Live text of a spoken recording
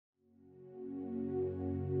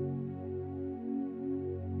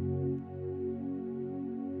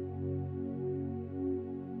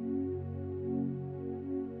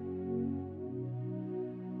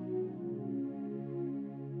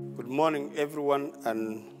morning, everyone,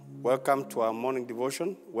 and welcome to our morning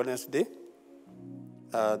devotion, Wednesday.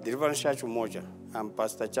 Deliverance Church Umoja. I'm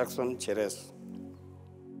Pastor Jackson Cheres.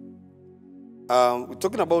 We're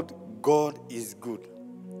talking about God is good.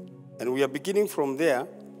 And we are beginning from there.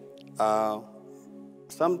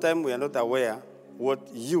 Sometimes we are not aware what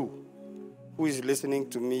you, who is listening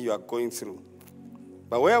to me, you are going through.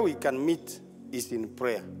 But where we can meet is in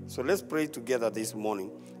prayer. So let's pray together this morning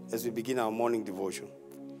as we begin our morning devotion.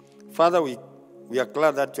 Father, we are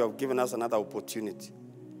glad that you have given us another opportunity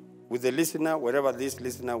with the listener, wherever this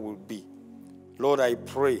listener will be. Lord, I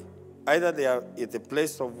pray, either they are at the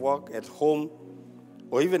place of work, at home,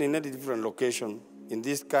 or even in any different location in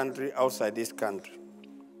this country, outside this country.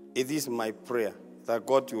 It is my prayer that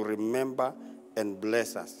God will remember and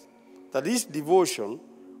bless us. That this devotion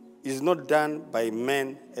is not done by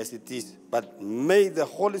men as it is, but may the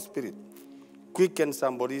Holy Spirit quicken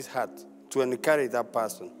somebody's heart to encourage that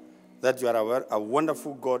person that you are a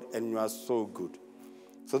wonderful God and you are so good.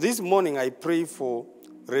 So this morning I pray for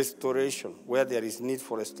restoration where there is need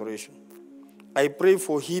for restoration. I pray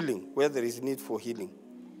for healing where there is need for healing.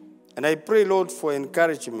 And I pray, Lord, for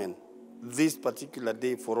encouragement this particular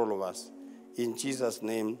day for all of us. In Jesus'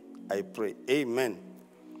 name I pray. Amen.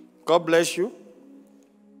 God bless you.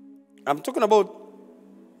 I'm talking about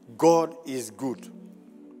God is good.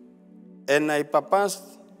 And I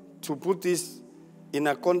purpose to put this in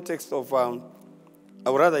a context of, or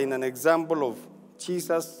rather in an example of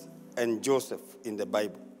Jesus and Joseph in the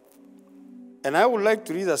Bible. And I would like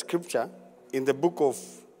to read a scripture in the book of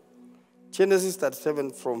Genesis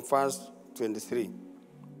 37 from verse 23.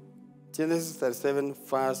 Genesis 37,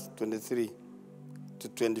 verse 23 to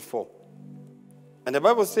 24. And the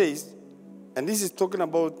Bible says, and this is talking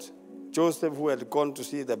about Joseph who had gone to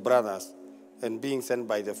see the brothers and being sent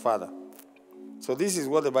by the father. So this is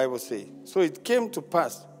what the Bible says. So it came to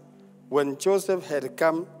pass when Joseph had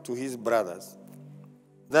come to his brothers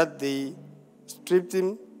that they stripped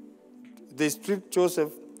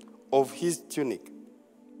Joseph of his tunic,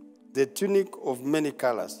 the tunic of many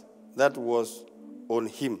colors that was on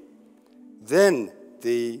him. Then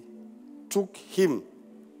they took him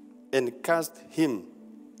and cast him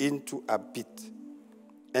into a pit.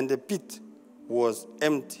 And the pit was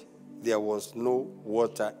empty. There was no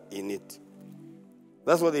water in it.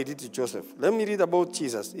 That's what they did to Joseph. Let me read about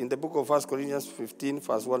Jesus in the book of 1 Corinthians 15,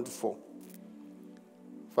 verse 1 to 4.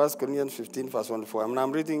 1 Corinthians 15, verse 1 to 4.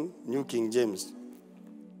 I'm reading New King James.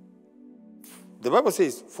 The Bible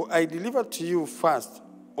says, "For I delivered to you first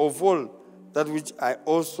of all that which I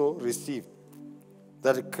also received,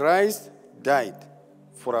 that Christ died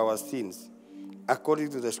for our sins, according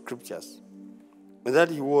to the Scriptures, and that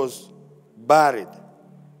he was buried,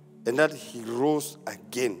 and that he rose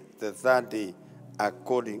again the third day,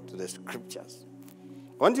 according to the Scriptures."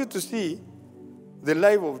 I want you to see the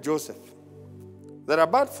life of Joseph. That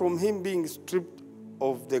apart from him being stripped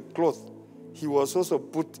of the cloth, he was also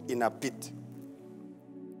put in a pit.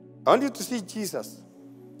 I want you to see Jesus.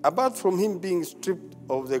 Apart from him being stripped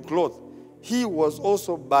of the cloth, he was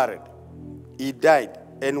also buried. He died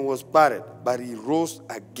and was buried, but he rose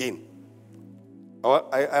again.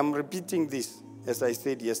 I am repeating this as I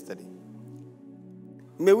said yesterday.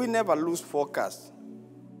 May we never lose focus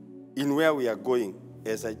in where we are going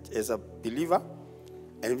as a believer.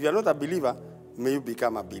 And if you are not a believer, may you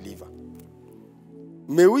become a believer.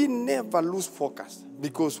 May we never lose focus,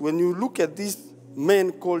 because when you look at this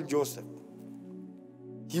man called Joseph,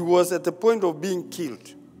 he was at the point of being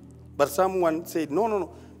killed. But someone said,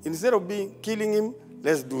 no. Instead of killing him,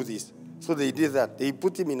 let's do this. So they did that. They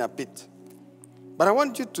put him in a pit. But I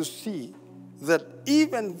want you to see that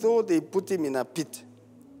even though they put him in a pit,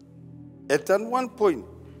 at one point,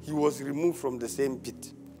 he was removed from the same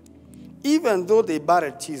pit. Even though they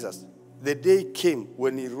buried Jesus, the day came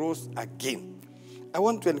when he rose again. I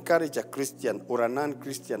want to encourage a Christian or a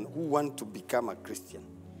non-Christian who want to become a Christian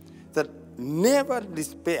that never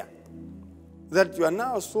despair that you are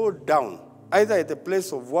now so down, either at the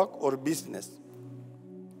place of work or business.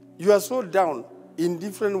 You are so down in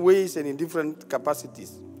different ways and in different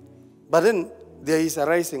capacities. But then there is a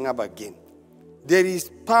rising up again. There is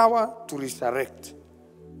power to resurrect,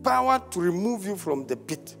 power to remove you from the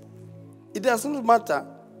pit. It doesn't matter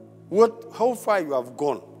how far you have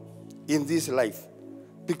gone in this life.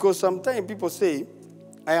 Because sometimes people say,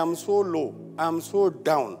 I am so low, I am so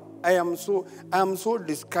down, I am so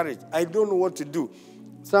discouraged, I don't know what to do.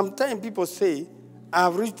 Sometimes people say, I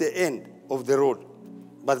have reached the end of the road.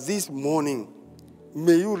 But this morning,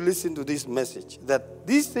 may you listen to this message, that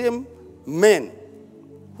this same man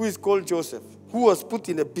who is called Joseph, who was put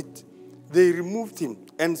in a pit, they removed him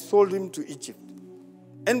and sold him to Egypt.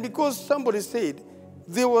 And because somebody said,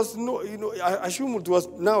 there was no, I assume it was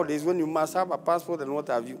nowadays when you must have a passport and what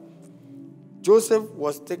have you. Joseph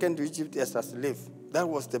was taken to Egypt as a slave. That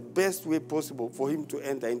was the best way possible for him to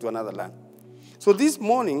enter into another land. So this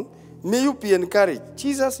morning, may you be encouraged.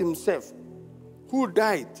 Jesus himself, who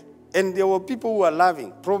died, and there were people who were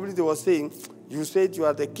laughing. Probably they were saying, you said you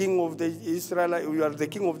are the king of the Israelites, you are the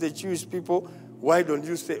king of the Jewish people. Why don't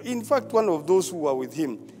you save? In fact, one of those who were with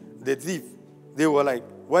him, the thief, they were like,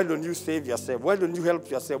 why don't you save yourself? Why don't you help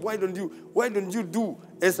yourself? Why don't you do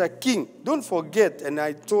as a king? Don't forget, and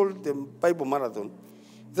I told the Bible Marathon,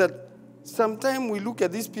 that sometimes we look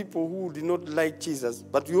at these people who did not like Jesus,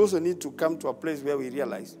 but we also need to come to a place where we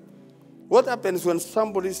realize what happens when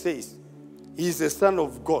somebody says he is the Son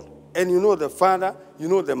of God, and you know the father, you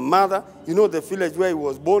know the mother, you know the village where he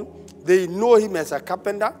was born, they know him as a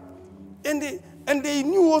carpenter, and they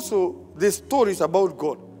knew also the stories about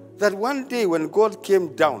God. That one day when God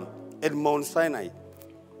came down at Mount Sinai,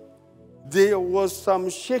 there was some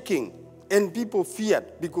shaking and people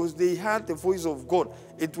feared because they heard the voice of God.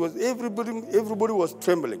 It was everybody was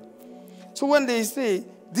trembling. So when they say,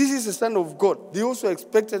 this is the Son of God, they also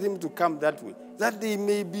expected him to come that way, that they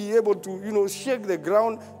may be able to, shake the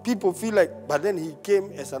ground. People feel like, but then he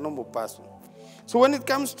came as a normal person. So when it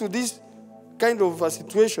comes to this kind of a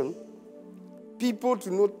situation, people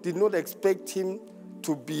did not expect him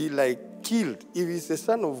to be like killed. If he's the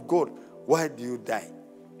Son of God, why do you die?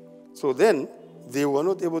 So then they were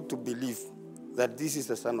not able to believe that this is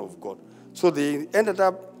the Son of God. So they ended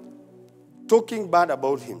up talking bad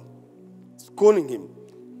about him, scorning him,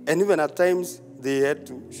 and even at times they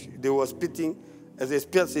were spitting as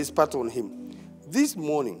they spat on him. This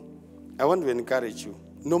morning, I want to encourage you.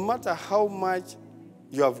 No matter how much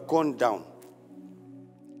you have gone down,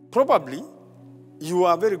 probably you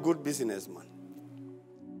are a very good businessman,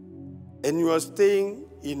 and you are staying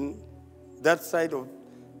in that side of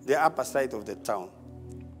the upper side of the town.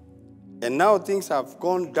 And now things have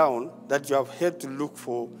gone down that you have had to look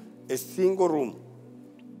for a single room.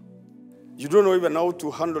 You don't know even how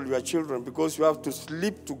to handle your children because you have to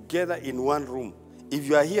sleep together in one room. If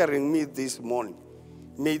you are hearing me this morning,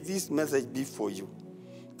 may this message be for you.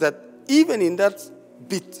 That even in that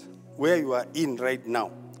bit where you are in right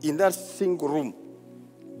now, in that single room,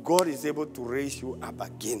 God is able to raise you up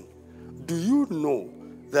again. Do you know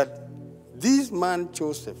that this man,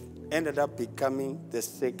 Joseph, ended up becoming the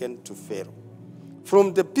second to Pharaoh?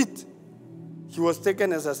 From the pit, he was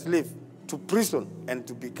taken as a slave to prison and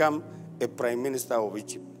to become a prime minister of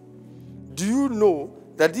Egypt. Do you know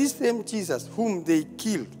that this same Jesus, whom they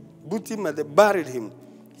killed, put him and they buried him,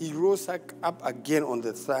 he rose up again on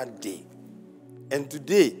the third day. And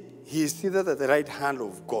today, he is seated at the right hand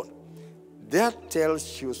of God. That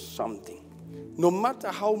tells you something. No matter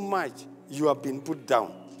how much you have been put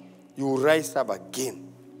down, you will rise up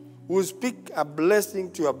again. You will speak a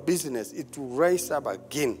blessing to your business. It will rise up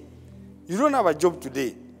again. You don't have a job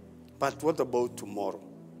today, but what about tomorrow?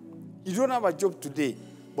 You don't have a job today,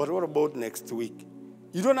 but what about next week?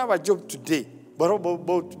 You don't have a job today, but what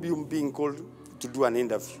about you being called to do an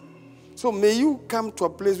interview? So may you come to a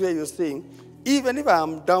place where you're saying, even if I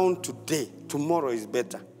am down today, tomorrow is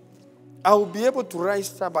better. I will be able to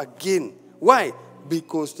rise up again. Why?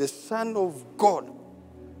 Because the Son of God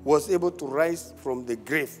was able to rise from the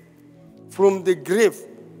grave. From the grave,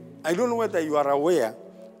 I don't know whether you are aware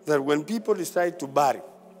that when people decide to bury,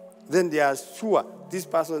 then they are sure this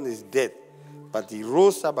person is dead. But he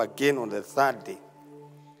rose up again on the third day.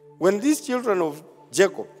 When these children of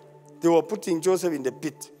Jacob, they were putting Joseph in the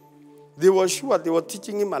pit, they were sure they were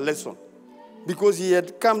teaching him a lesson. Because he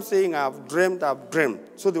had come saying, I've dreamed.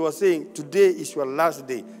 So they were saying, today is your last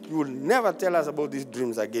day. You will never tell us about these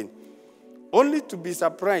dreams again. Only to be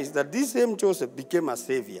surprised that this same Joseph became a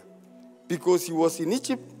savior. Because he was in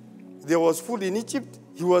Egypt, there was food in Egypt.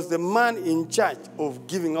 He was the man in charge of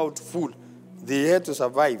giving out food. They had to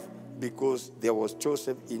survive because there was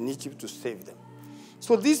Joseph in Egypt to save them.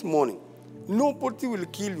 So this morning, nobody will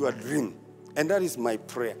kill your dream. And that is my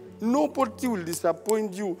prayer. Nobody will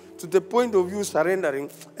disappoint you to the point of you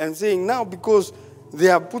surrendering and saying, now because they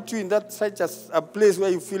have put you in that such a place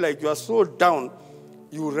where you feel like you are so down,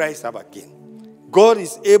 you will rise up again. God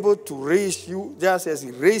is able to raise you just as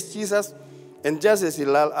he raised Jesus, and just as he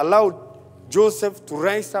allowed Joseph to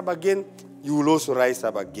rise up again, you will also rise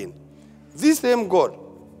up again. This same God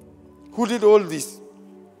who did all this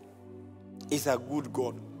is a good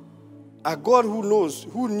God. A God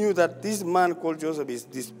who knew that this man called Joseph is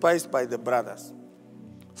despised by the brothers.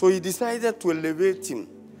 So he decided to elevate him,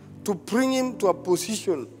 to bring him to a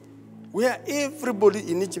position where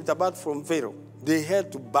everybody in Egypt, apart from Pharaoh, they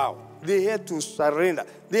had to bow. They had to surrender.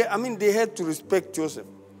 They had to respect Joseph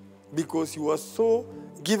because he was so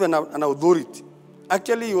given an authority.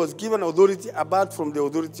 Actually, he was given authority apart from the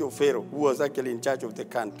authority of Pharaoh, who was actually in charge of the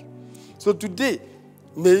country. So today,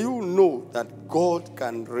 may you know that God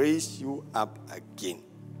can raise you up again.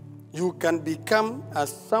 You can become as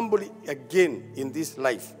somebody again in this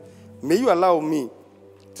life. May you allow me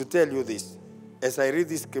to tell you this as I read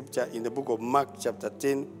this scripture in the book of Mark chapter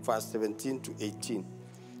 10, verse 17 to 18.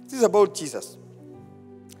 This is about Jesus.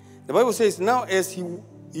 The Bible says, now as he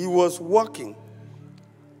was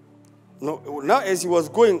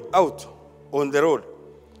going out on the road,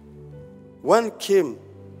 one came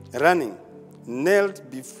running, knelt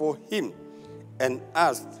before him, and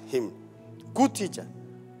asked him, "Good teacher,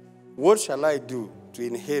 what shall I do to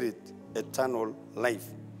inherit eternal life?"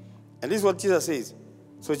 And this is what Jesus says.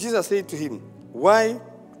 So Jesus said to him, "Why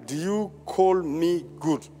do you call me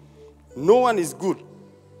good? No one is good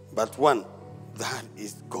but one, that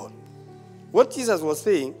is God." What Jesus was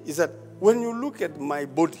saying is that when you look at my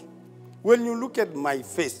body, when you look at my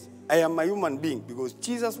face, I am a human being, because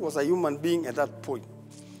Jesus was a human being at that point.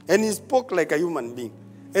 And he spoke like a human being.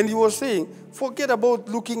 And he was saying, forget about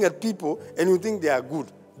looking at people and you think they are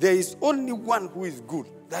good. There is only one who is good.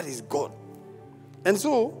 That is God. And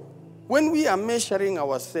so, when we are measuring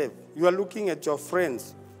ourselves, you are looking at your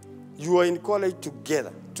friends. You are in college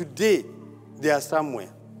together. Today, they are somewhere.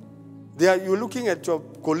 You're looking at your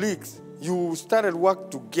colleagues. You started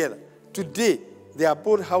work together. Today, they are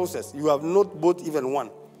bought houses. You have not bought even one.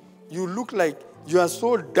 You look like you are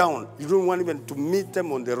so down, you don't want even to meet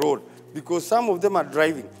them on the road because some of them are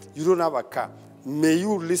driving. You don't have a car. May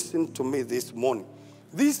you listen to me this morning.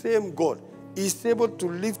 This same God is able to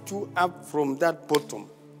lift you up from that bottom,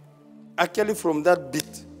 actually from that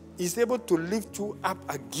pit. He's able to lift you up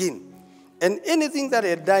again. And anything that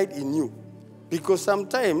had died in you, because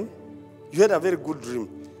sometimes you had a very good dream,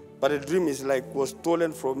 but a dream is was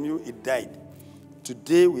stolen from you, it died.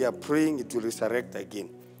 Today we are praying it will resurrect again.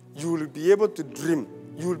 You will be able to dream.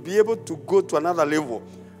 You will be able to go to another level.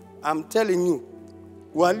 I'm telling you,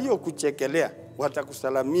 walio kuchekelea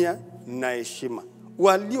watakusalamia na heshima.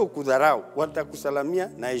 Walio kudharau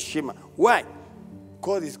watakusalamia na heshima. Why?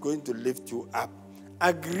 God is going to lift you up.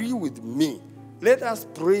 Agree with me. Let us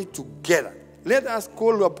pray together. Let us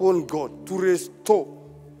call upon God to restore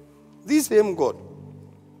this same God.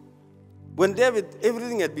 When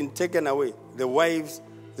everything had been taken away, the wives,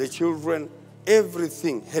 the children,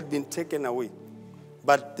 everything had been taken away.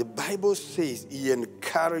 But the Bible says he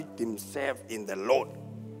encouraged himself in the Lord.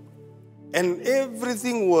 And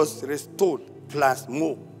everything was restored plus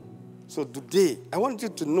more. So today, I want you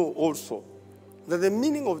to know also that the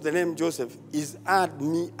meaning of the name Joseph is add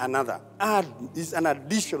me another. Add is an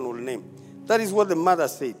additional name. That is what the mother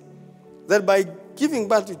said. That by giving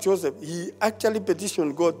birth to Joseph, he actually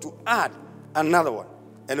petitioned God to add another one.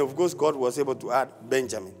 And of course, God was able to add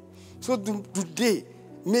Benjamin. So today,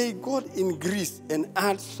 may God increase and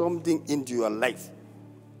add something into your life.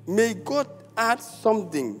 May God add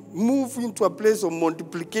something, move into a place of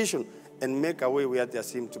multiplication, and make a way where there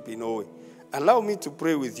seems to be no way. Allow me to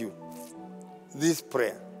pray with you this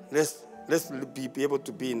prayer. Let's be able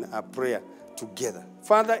to be in a prayer together.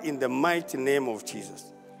 Father, in the mighty name of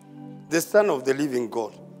Jesus, the Son of the living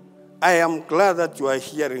God, I am glad that you are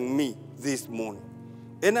hearing me this morning.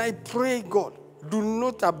 And I pray, God, do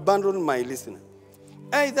not abandon my listener.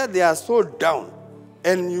 Either they are so down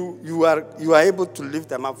and you are able to lift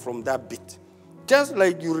them up from that pit. Just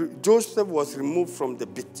like Joseph was removed from the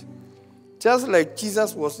pit. Just like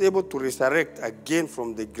Jesus was able to resurrect again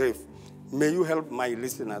from the grave. May you help my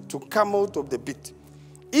listener to come out of the pit.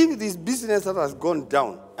 If this business that has gone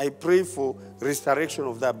down, I pray for resurrection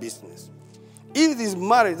of that business. If this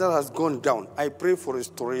marriage that has gone down, I pray for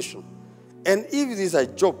restoration. And if it is a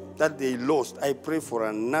job that they lost, I pray for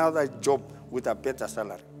another job with a better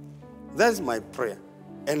salary. That's my prayer.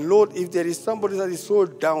 And Lord, if there is somebody that is so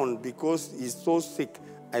down because he's so sick,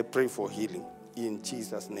 I pray for healing. In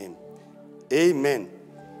Jesus' name. Amen.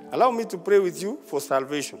 Allow me to pray with you for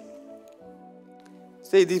salvation.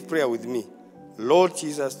 Say this prayer with me. Lord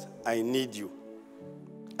Jesus, I need you.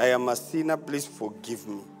 I am a sinner. Please forgive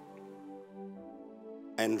me.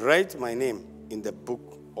 And write my name in the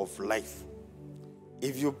book of life.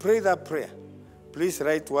 If you pray that prayer, please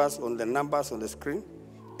write to us on the numbers on the screen,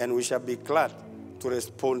 and we shall be glad to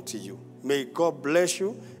respond to you. May God bless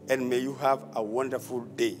you, and may you have a wonderful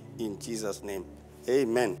day in Jesus' name.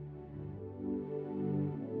 Amen.